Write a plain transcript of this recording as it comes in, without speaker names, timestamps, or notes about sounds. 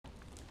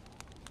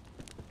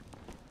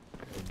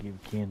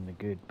give Ken the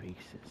good pieces.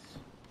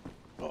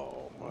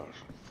 Oh,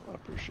 I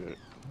appreciate it.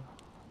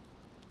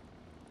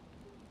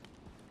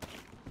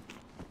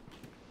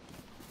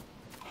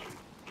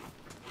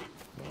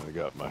 I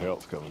got my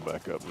health coming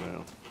back up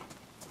now.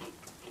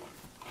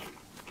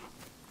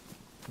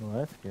 Well,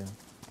 that's good.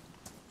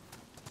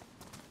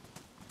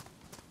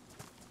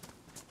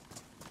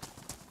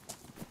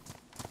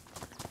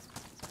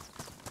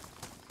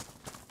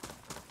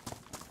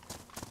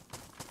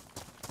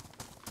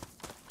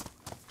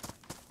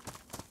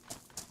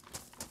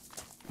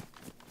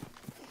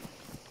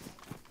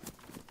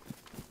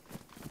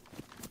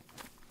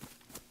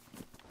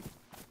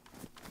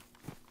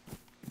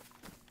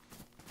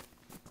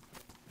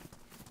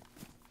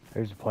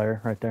 There's a player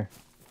right there.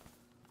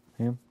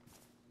 Him?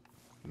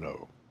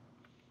 No.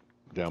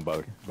 Down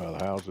by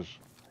the houses.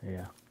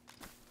 Yeah.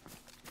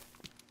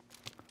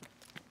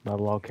 By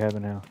the log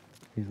cabin house.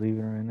 He's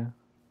leaving right now.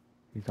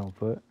 He's on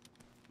foot.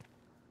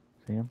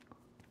 See him?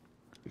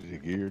 Is he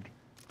geared?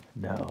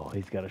 No,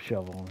 he's got a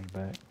shovel on his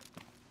back.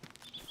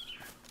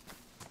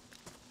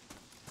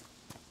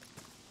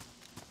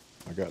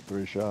 I got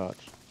 3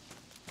 shots.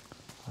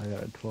 I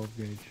got a 12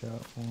 gauge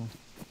shot for him.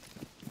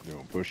 You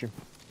want to push him?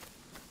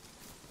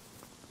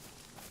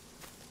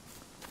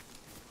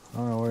 I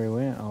don't know where he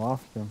went. I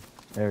lost him.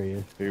 There he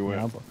is. He went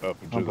Yeah,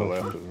 up and to the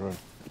left of the road.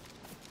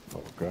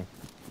 Oh, okay.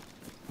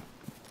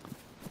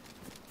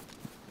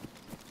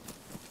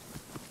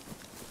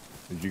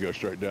 Did you go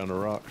straight down the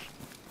rocks?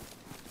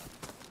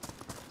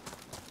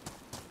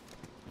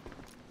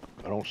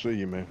 I don't see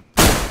you, man.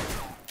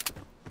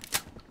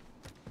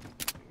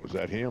 Was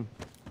that him?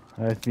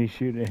 That's me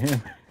shooting at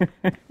him.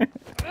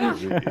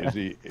 Is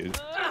he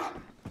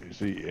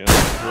in?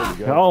 Where'd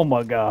he go? Oh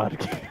my God.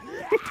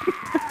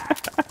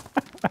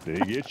 Did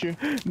he get you?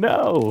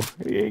 No,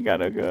 he ain't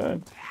got a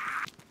gun.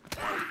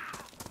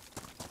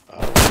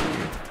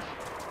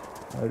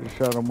 I just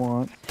shot him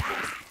once.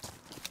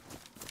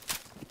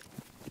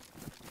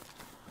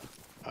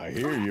 I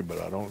hear you,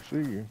 but I don't see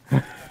you.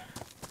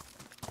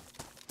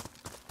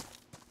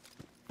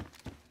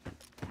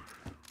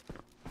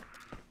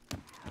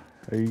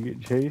 Are you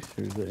getting chased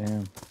or is it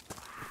him?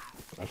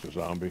 That's a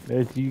zombie.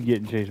 That's you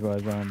getting chased by a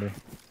zombie.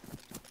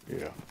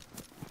 Yeah.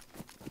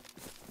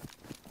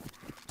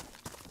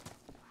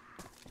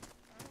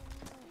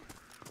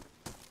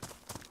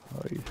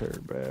 Oh, he's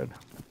hurt bad.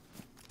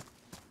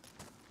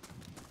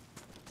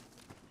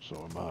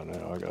 So am I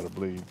now. I gotta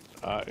bleed.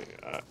 I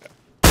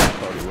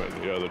thought he went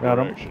in the other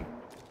direction.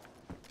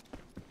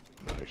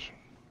 Nice.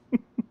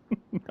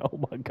 Oh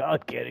my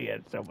God, Kenny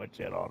had so much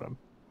shit on him.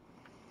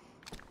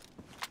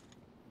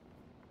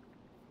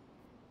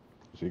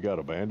 Has he got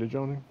a bandage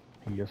on him?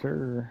 Yes,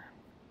 sir.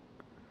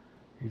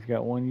 He's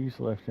got 1 use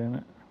left in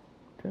it.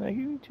 Did I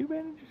give you 2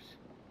 bandages?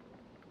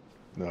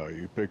 No,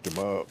 you picked him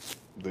up.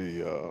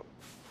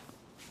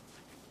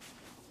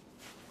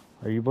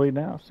 Are you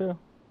bleeding out still?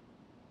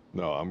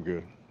 No, I'm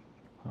good.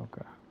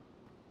 Okay.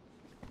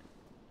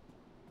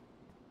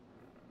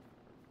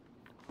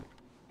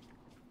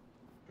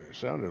 It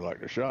sounded like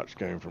the shots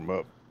came from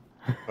up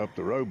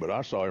the road, but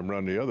I saw him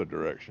run the other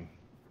direction.